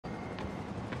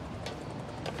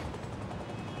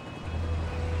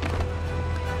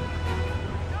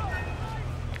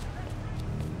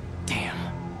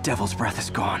Devil's Breath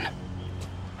is gone.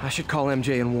 I should call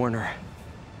MJ and warn her.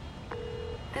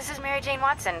 This is Mary Jane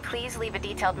Watson. Please leave a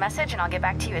detailed message and I'll get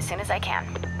back to you as soon as I can.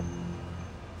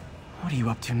 What are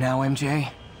you up to now,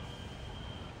 MJ?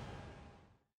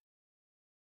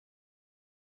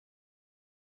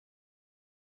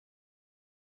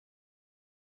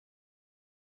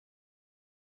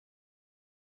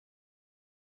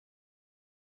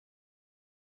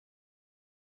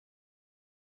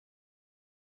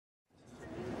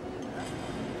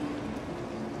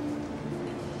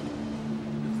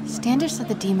 Standish said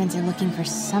the demons are looking for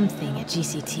something at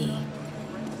GCT.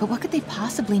 But what could they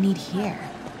possibly need here?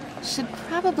 Should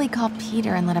probably call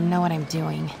Peter and let him know what I'm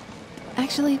doing.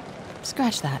 Actually,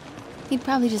 scratch that. He'd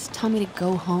probably just tell me to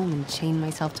go home and chain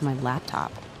myself to my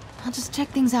laptop. I'll just check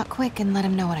things out quick and let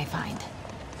him know what I find.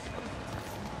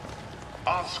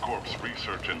 Oscorp's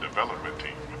research and development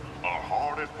team are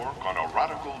hard at work on a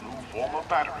radical new form of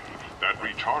battery that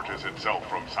recharges itself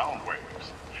from sound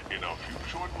waves. In a few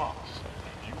short months,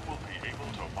 you will be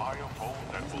able to buy a phone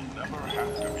that will never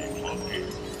have to be plugged in.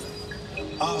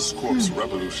 Oscorp's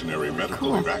Revolutionary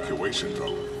Medical Evacuation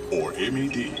Drone, or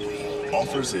MED,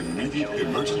 offers immediate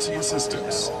emergency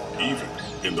assistance, even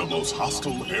in the most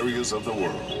hostile areas of the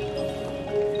world.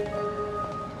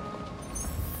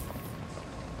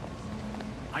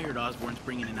 I heard Osborn's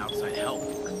bringing in outside help.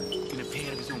 Gonna pay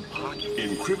out of his own pocket.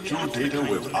 Encrypt your data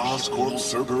with Oscorp's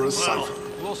Cerberus Cipher,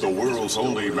 the world's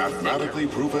only mathematically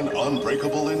proven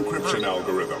unbreakable encryption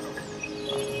algorithm.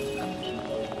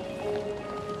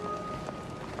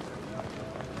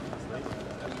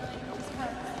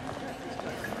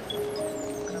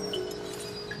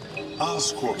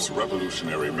 Oscorp's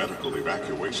Revolutionary Medical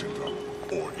Evacuation Drone,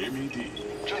 or MED,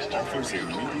 offers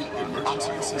immediate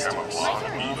emergency assistance,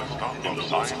 even in the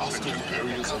most hostile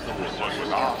areas of the world. But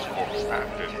with Oscorp's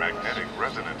patented magnetic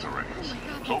resonance arrays,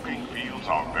 cloaking fields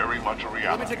are very much a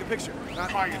reality. Let me take a picture.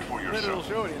 Try it for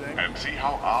yourself and see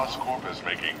how Oscorp is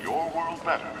making your world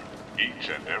better each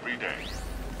and every day.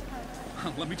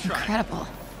 Let me try. Incredible.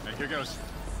 Hey, here goes.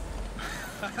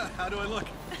 How do I look?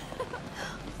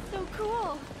 So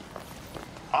cool.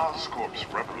 Oscorp's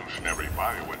revolutionary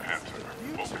bioenhancer,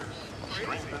 Focus,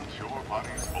 strengthens your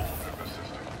body's own nervous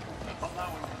system,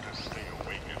 allowing you to stay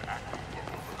awake and active for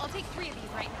over. I'll take 3 of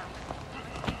these right now.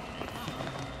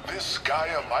 This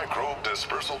Gaia microbe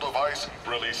dispersal device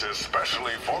releases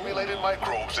specially formulated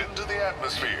microbes into the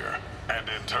atmosphere, and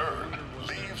in turn,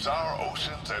 leaves our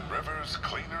oceans and rivers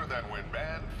cleaner than when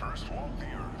man first walked the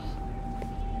earth.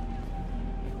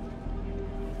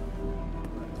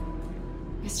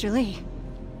 Mr. Lee.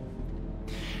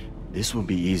 This will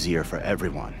be easier for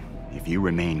everyone if you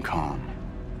remain calm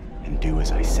and do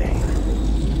as I say.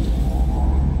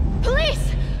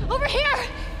 Police! Over here!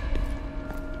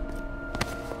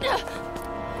 No!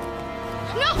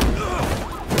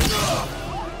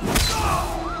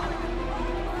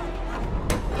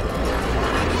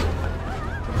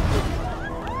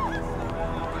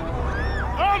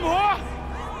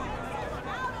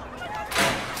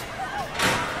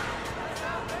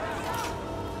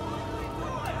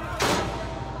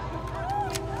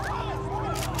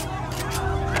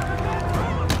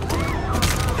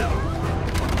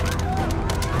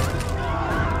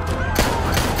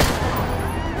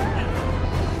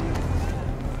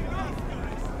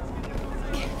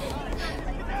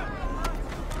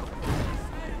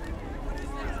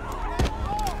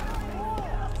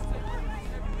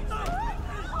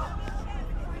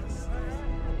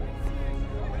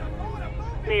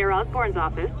 Mayor Osborn's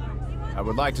office. I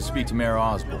would like to speak to Mayor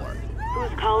Osborn.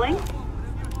 Who's calling?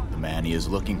 The man he is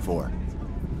looking for.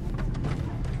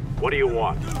 What do you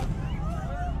want?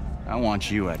 I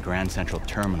want you at Grand Central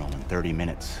Terminal in 30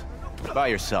 minutes. By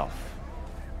yourself.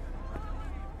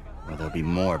 Or there'll be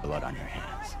more blood on your hands.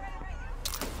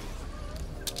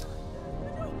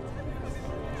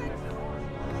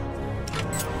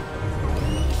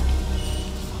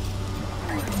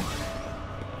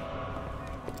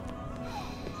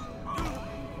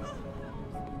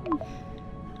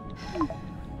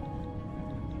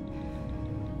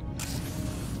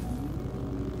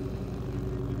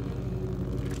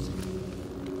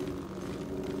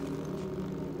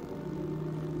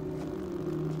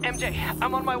 MJ,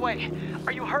 I'm on my way.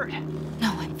 Are you hurt?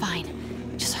 No, I'm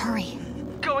fine. Just hurry.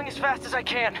 Going as fast as I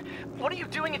can. What are you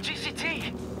doing at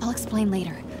GCT? I'll explain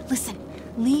later. Listen,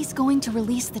 Lee's going to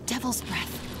release the Devil's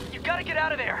Breath. You gotta get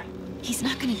out of there. He's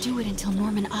not gonna do it until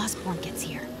Norman Osborn gets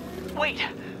here. Wait,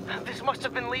 this must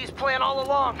have been Lee's plan all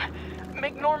along.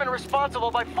 Make Norman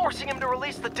responsible by forcing him to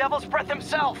release the Devil's Breath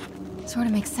himself. Sort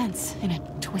of makes sense, in a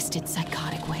twisted,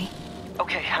 psychotic way.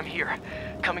 Okay, I'm here.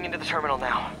 Coming into the terminal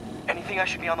now. Anything I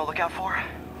should be on the lookout for?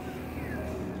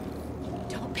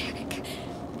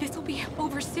 This'll be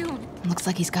over soon. Looks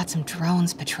like he's got some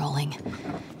drones patrolling.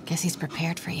 Guess he's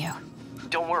prepared for you.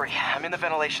 Don't worry, I'm in the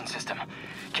ventilation system.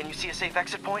 Can you see a safe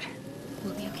exit point?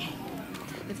 We'll be okay.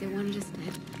 If they wanted us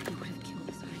dead, they would have killed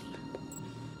us already.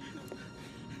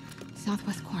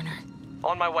 Southwest corner.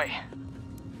 On my way.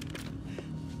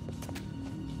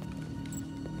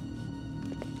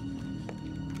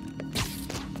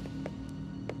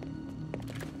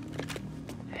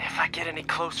 If I get any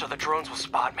closer, the drones will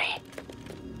spot me.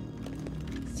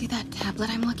 See that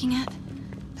tablet I'm looking at?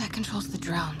 That controls the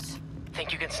drones.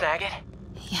 Think you can snag it?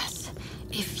 Yes,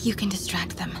 if you can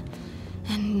distract them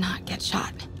and not get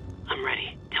shot. I'm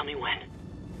ready. Tell me when.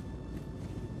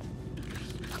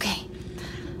 Okay,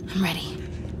 I'm ready.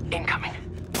 Incoming.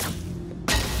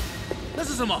 那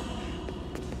是什么？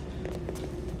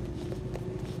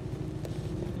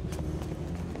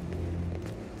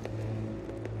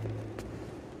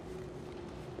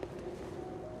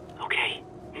 Okay,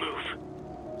 move.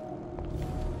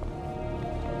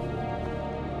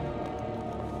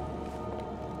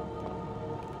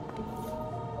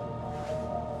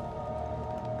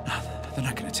 They're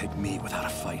not gonna take me without a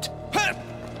fight.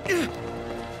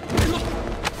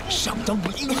 想当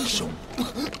英雄。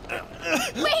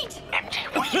 Wait! MJ,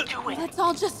 what are you doing? Let's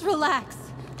all just relax.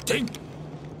 停！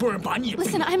不然把你也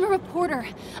Listen, I'm a reporter.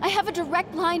 I have a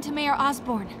direct line to Mayor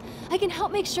Osborn. I can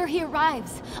help make sure he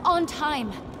arrives on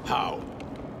time. How?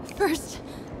 First,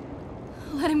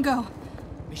 let him go.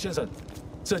 李先生，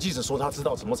这记者说他知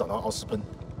道怎么找到奥斯本。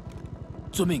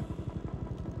遵命。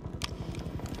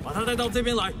把他带到这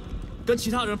边来，跟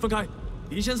其他人分开。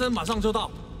李先生马上就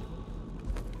到。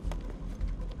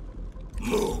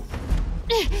 Move.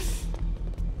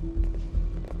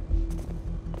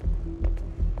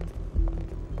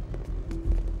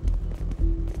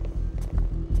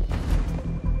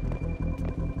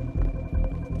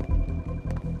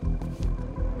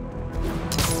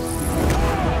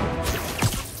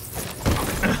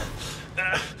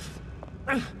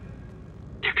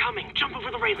 They're coming. Jump over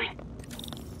the railing.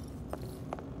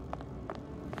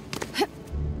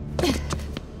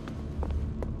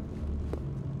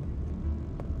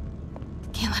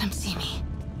 Can't let him see me.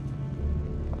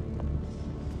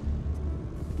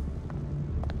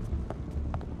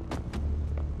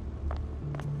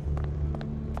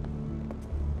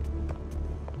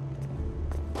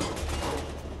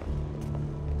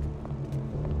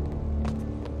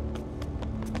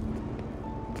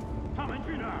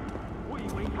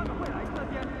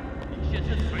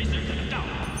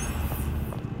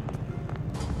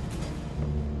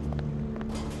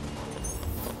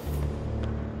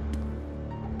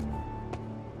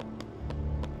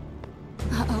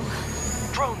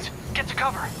 Uh-oh. Drones, get to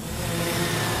cover.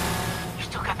 You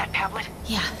still got that tablet?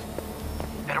 Yeah.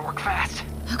 Better work fast.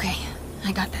 Okay,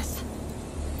 I got this.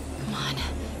 Come on.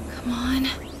 Come on.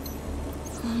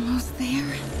 Almost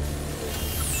there.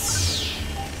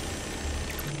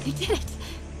 I did it.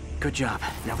 Good job.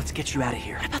 Now let's get you out of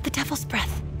here. What about the Devil's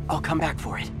Breath? I'll come back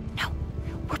for it. No.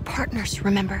 We're partners,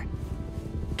 remember?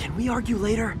 Can we argue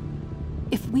later?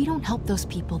 If we don't help those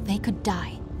people, they could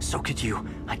die. So could you.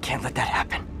 I can't let that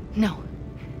happen. No.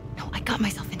 No, I got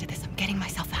myself into this. I'm getting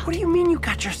myself out. What do you mean you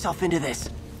got yourself into this?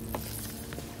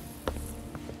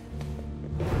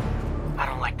 I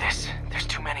don't like this. There's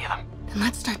too many of them. Then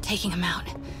let's start taking them out.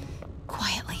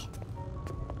 Quietly.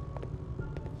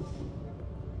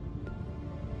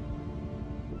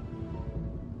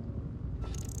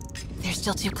 They're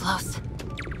still too close.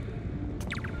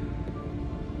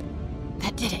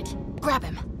 That did it. Grab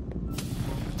him.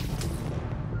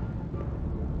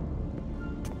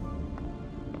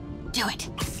 Do it.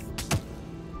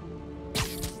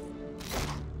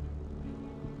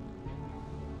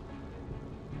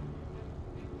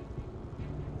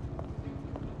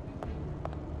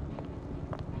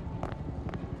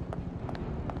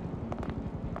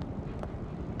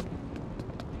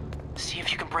 See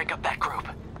if you can break up that group.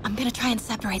 I'm gonna try and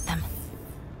separate them.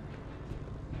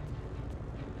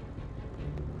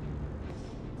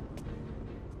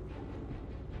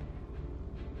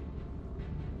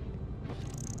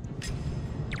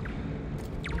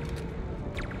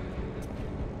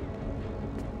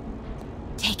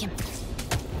 Take him.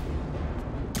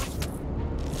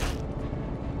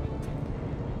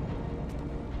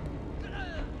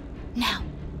 Now.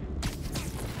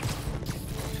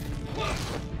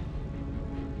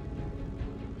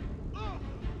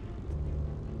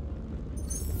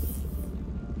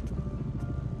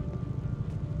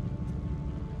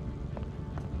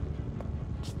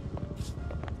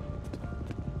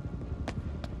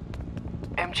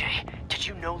 MJ, did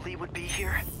you know Lee would be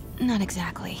here? Not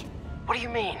exactly. What do you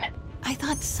mean? I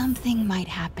thought something might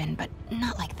happen, but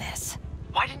not like this.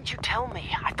 Why didn't you tell me?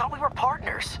 I thought we were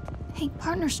partners. Hey,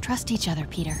 partners trust each other,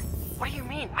 Peter. What do you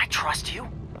mean? I trust you.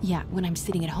 Yeah, when I'm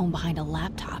sitting at home behind a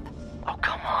laptop. Oh,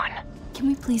 come on. Can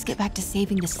we please get back to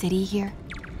saving the city here?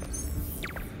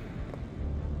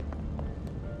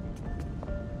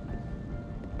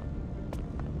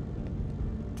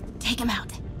 Take him out.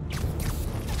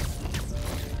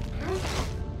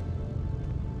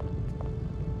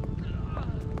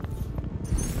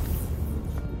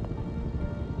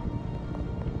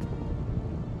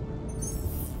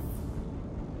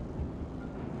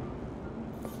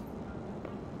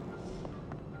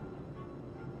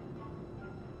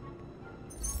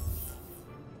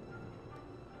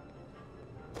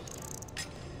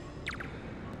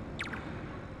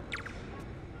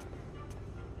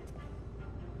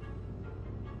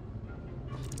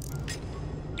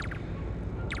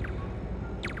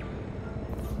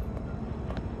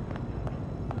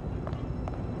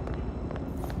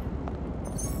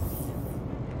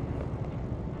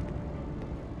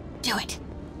 Do it.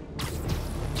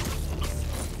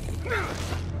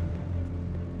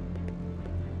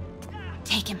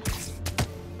 Take him.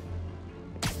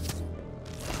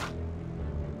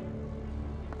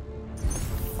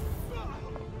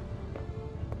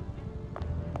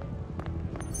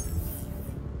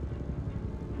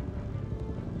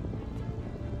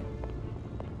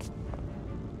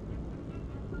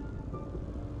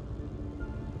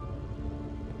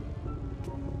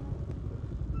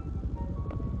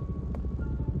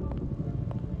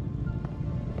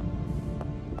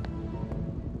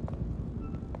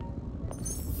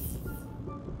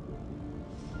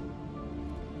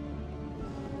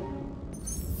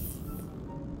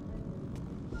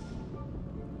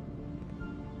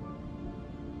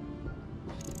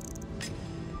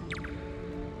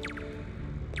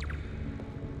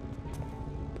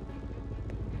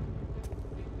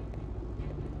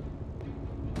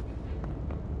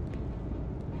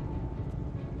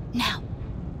 Now.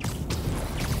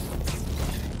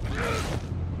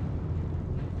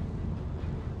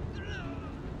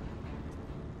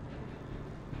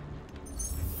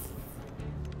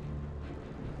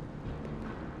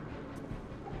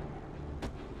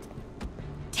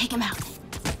 Take him out.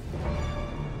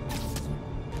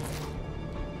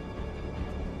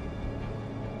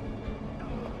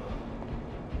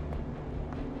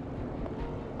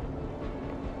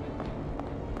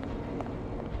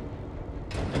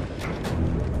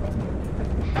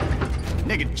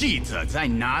那个记者在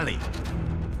哪里？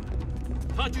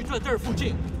他就在这儿附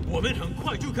近，我们很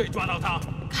快就可以抓到他。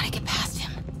Gotta get past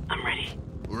him. I'm ready.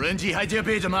 无人机还接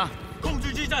备着吗？控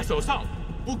制机在手上，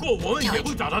不过我们也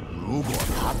会找他。如果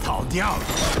他逃掉了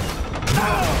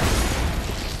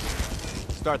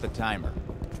Start the timer.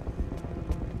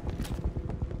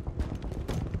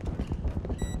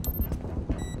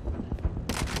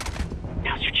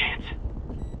 Now's your chance.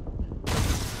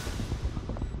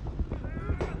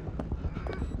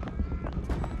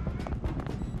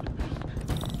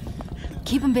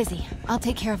 Keep him busy. I'll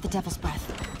take care of the Devil's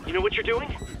Breath. You know what you're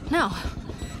doing? No.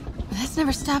 That's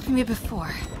never stopped me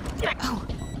before. Oh,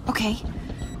 okay.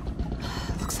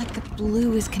 Looks like the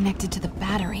blue is connected to the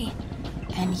battery,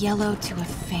 and yellow to a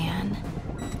fan.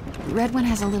 Red one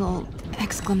has a little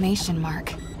exclamation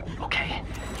mark. Okay,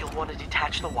 you'll want to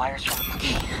detach the wires from the...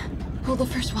 Okay, pull the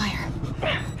first wire.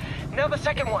 Now the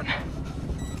second one.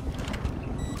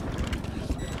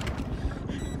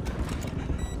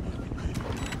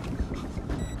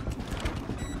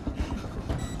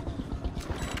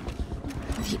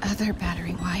 The other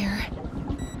battery wire.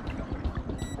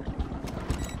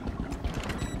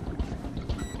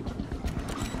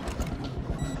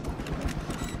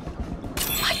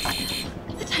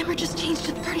 What? The timer just changed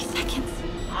to 30 seconds.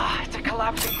 Ah, it's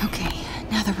collapsing. Okay,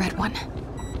 now the red one.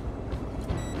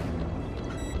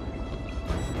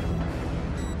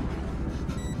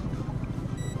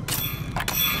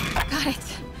 Got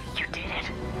it. You did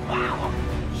it. Wow.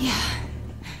 Yeah.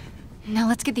 Now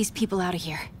let's get these people out of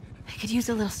here. I could use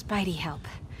a little Spidey help.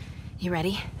 You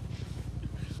ready?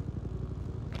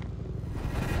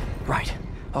 Right.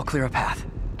 I'll clear a path.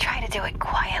 Try to do it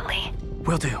quietly.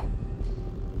 Will do.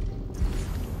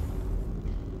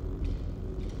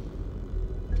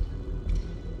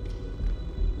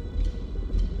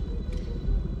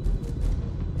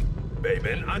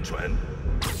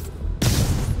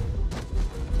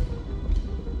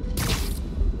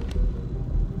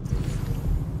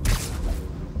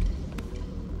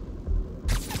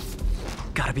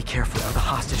 Gotta be careful or the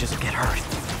hostages will get hurt.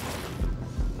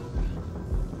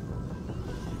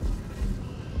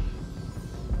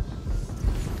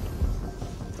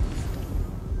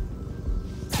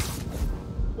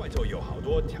 就有好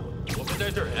多条。我们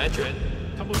在这儿很安全，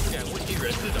他们不敢危及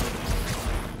人质的。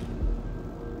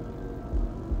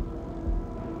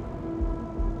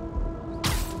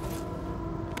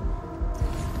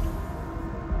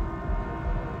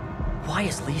Why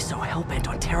is Lee so hell-bent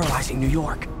on terrorizing New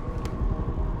York?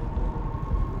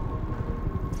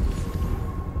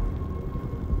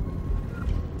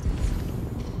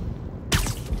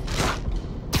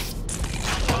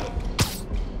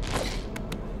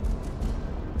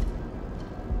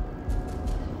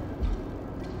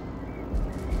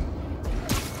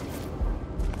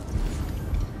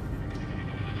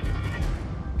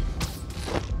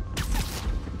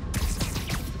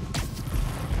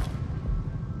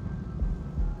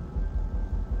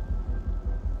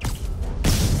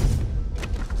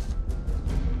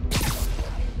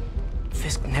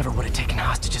 Fisk never would have taken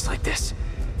hostages like this.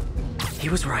 He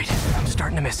was right. I'm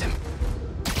starting to miss him.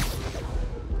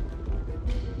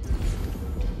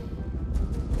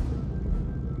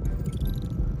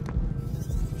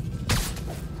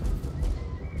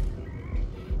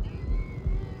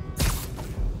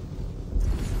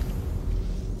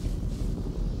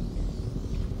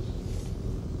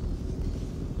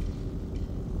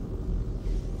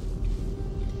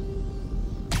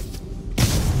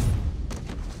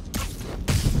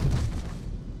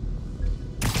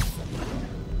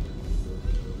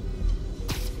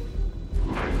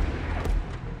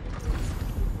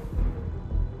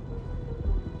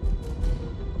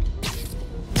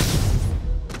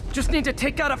 Just need to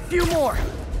take out a few more.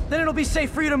 Then it'll be safe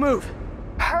for you to move.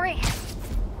 Hurry!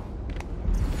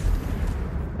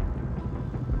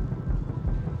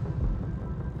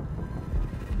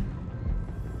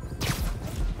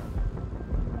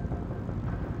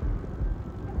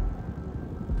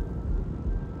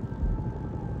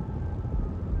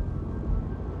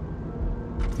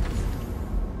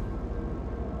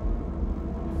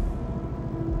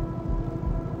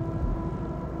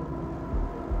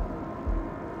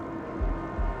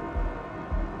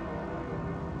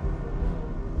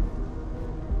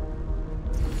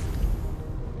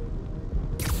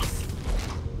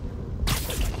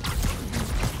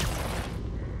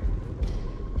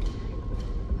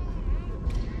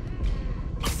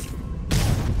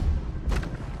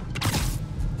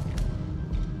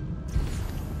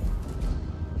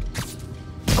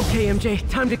 Okay, MJ,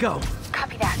 time to go.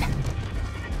 Copy that.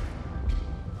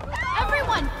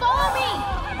 Everyone, follow me!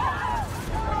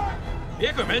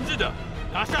 别给人质的，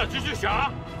拿下蜘蛛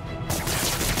侠！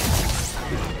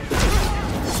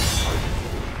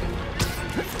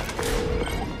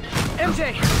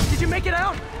 MJ, did you make it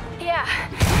out? Yeah,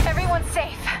 everyone's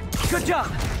safe. Good job.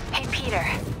 Hey, Peter.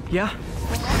 Yeah?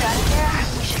 When we're out of here,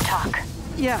 we should talk.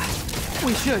 Yeah,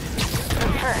 we should. But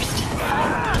first,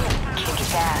 find Lee and kick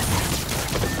his ass.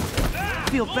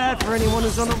 Feel bad for anyone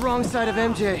who's on the wrong side of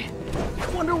MJ.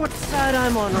 Wonder what side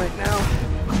I'm on right now.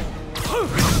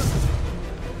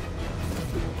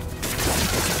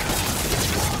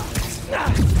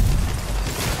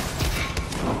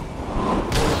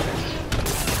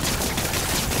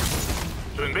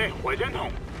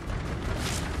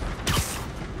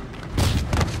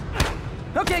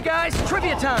 Okay, guys,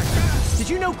 trivia time. Did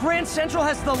you know Grand Central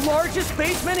has the largest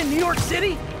basement in New York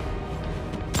City?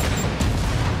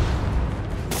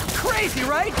 Crazy,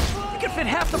 right? You could fit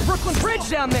half the Brooklyn Bridge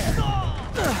down there.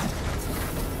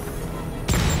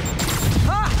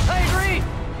 I agree.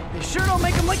 They sure don't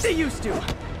make them like they used to.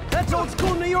 That's old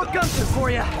school New York gumption for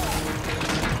you.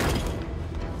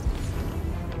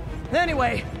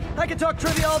 Anyway, I could talk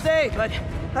trivia all day, but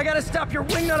I gotta stop your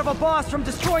wingnut of a boss from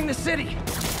destroying the city.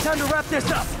 Time to wrap this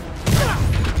up.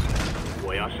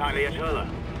 我要上列车了，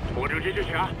拖住蜘蛛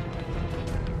侠。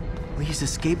 Lee's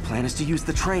escape plan is to use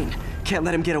the train. Can't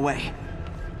let him get away.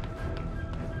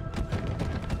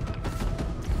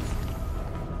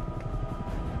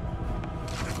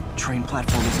 Train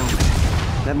platform is open.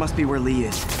 That must be where Lee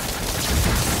is.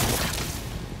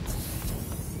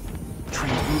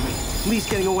 Train's moving. Lee's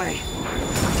getting away.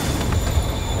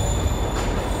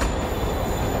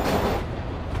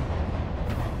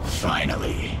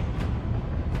 Finally.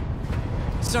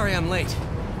 Sorry I'm late.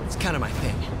 It's kind of my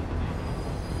thing.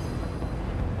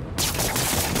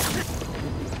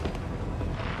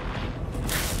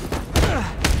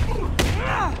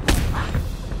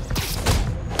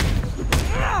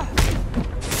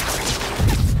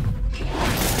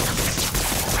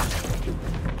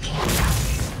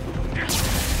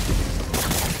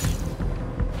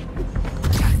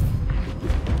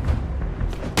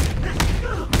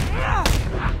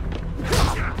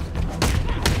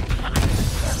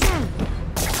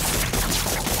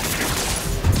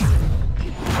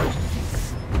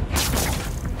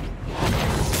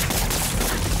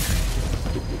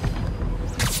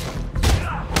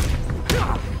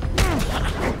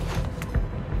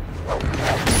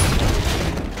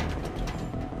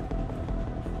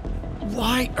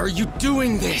 are you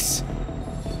doing this?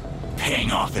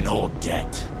 Paying off an old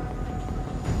debt.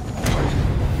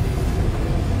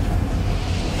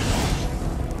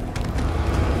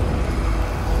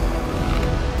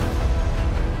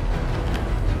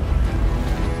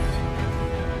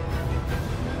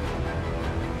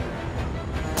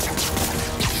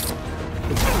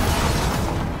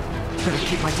 Better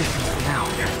keep my distance for now.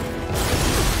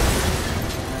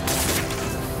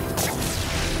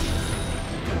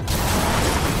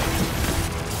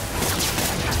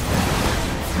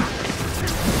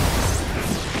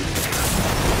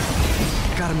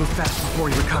 Gotta move fast before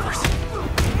he recovers.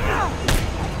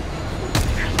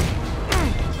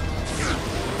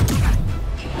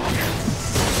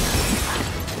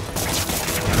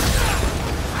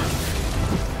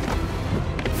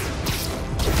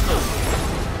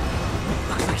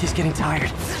 Looks like he's getting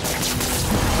tired.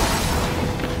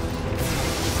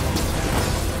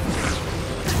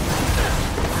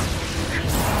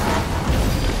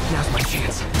 Now's my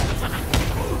chance.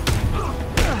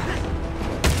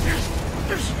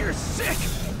 You're sick!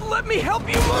 Let me help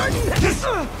you, Martin!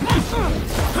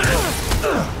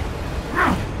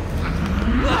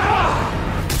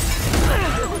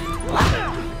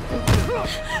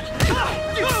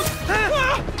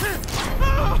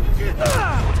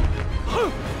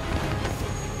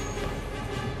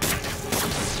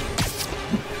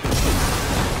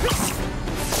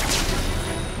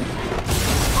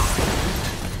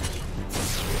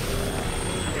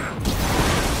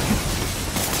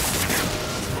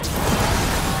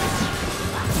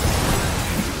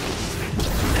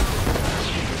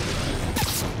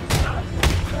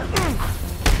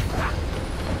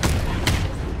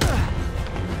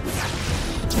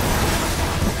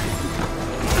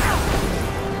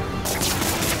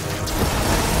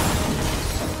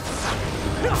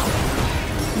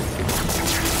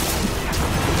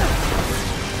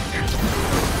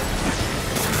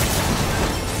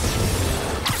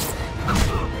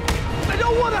 I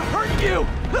don't want to hurt you!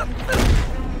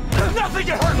 Nothing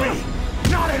can hurt me!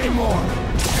 Not anymore!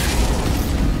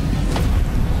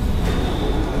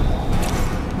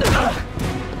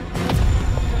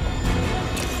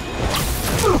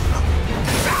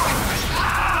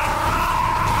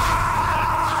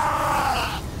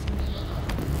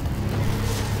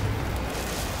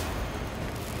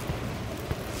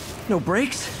 No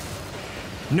brakes?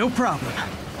 No problem.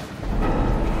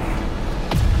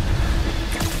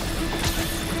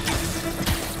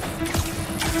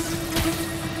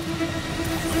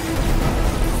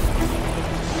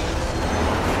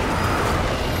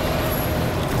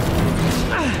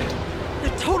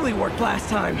 That totally worked last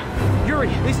time. Yuri,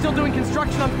 they still doing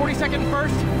construction on 42nd and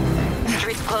 1st?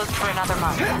 Street's closed for another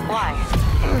month. Why?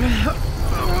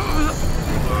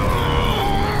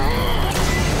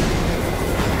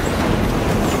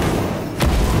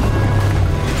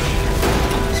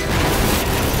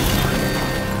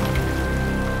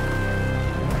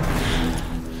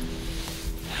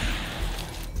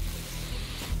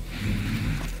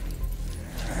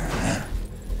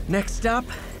 Next stop,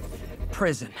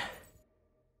 prison.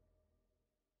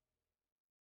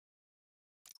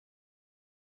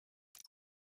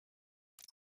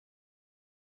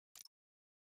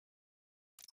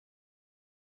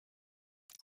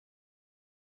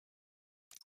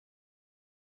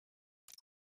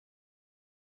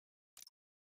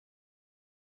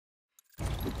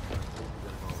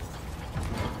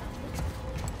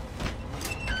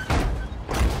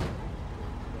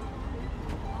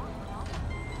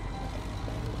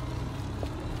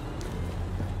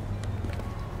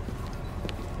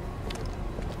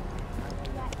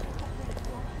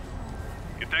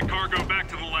 That cargo back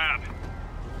to the lab.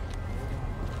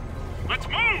 Let's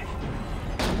move!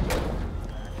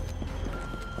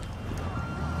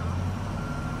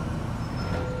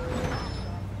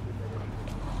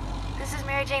 This is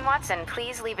Mary Jane Watson.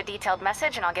 Please leave a detailed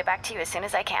message and I'll get back to you as soon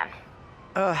as I can.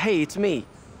 Hey, it's me.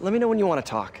 Let me know when you want to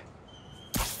talk.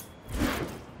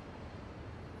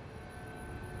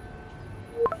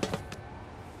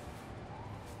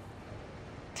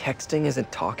 Texting isn't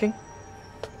talking?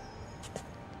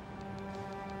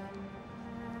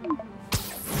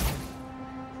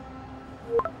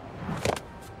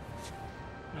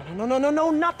 No,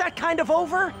 not that kind of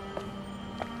over!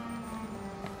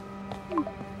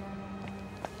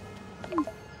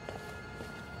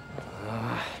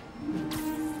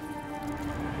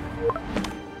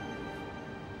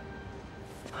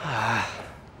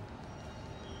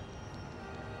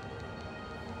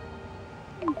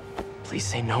 Please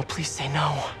say no, please say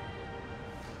no.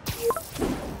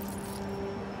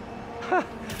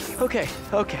 Okay.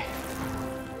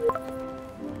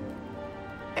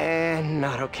 And I'm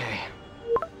not okay.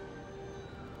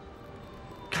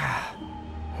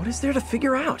 What is there to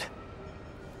figure out?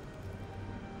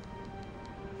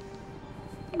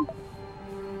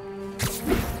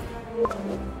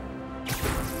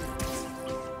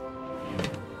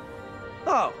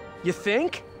 Oh, you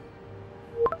think?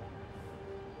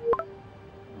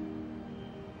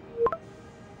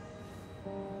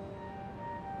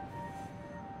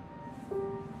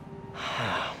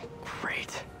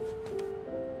 Great.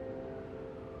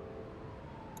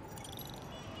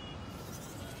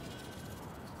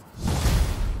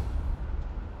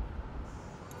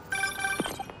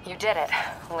 You did it.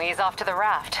 Lee's off to the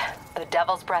raft. The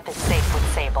Devil's Breath is safe with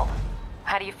Sable.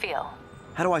 How do you feel?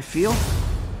 How do I feel?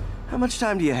 How much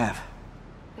time do you have?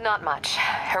 Not much.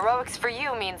 Heroics for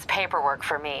you means paperwork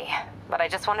for me. But I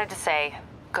just wanted to say,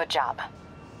 good job.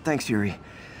 Thanks, Yuri.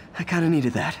 I kinda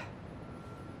needed that.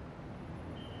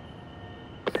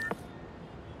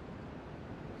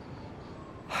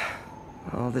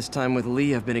 All this time with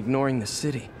Lee, I've been ignoring the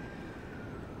city.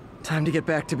 Time to get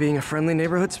back to being a friendly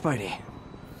neighborhood Spidey.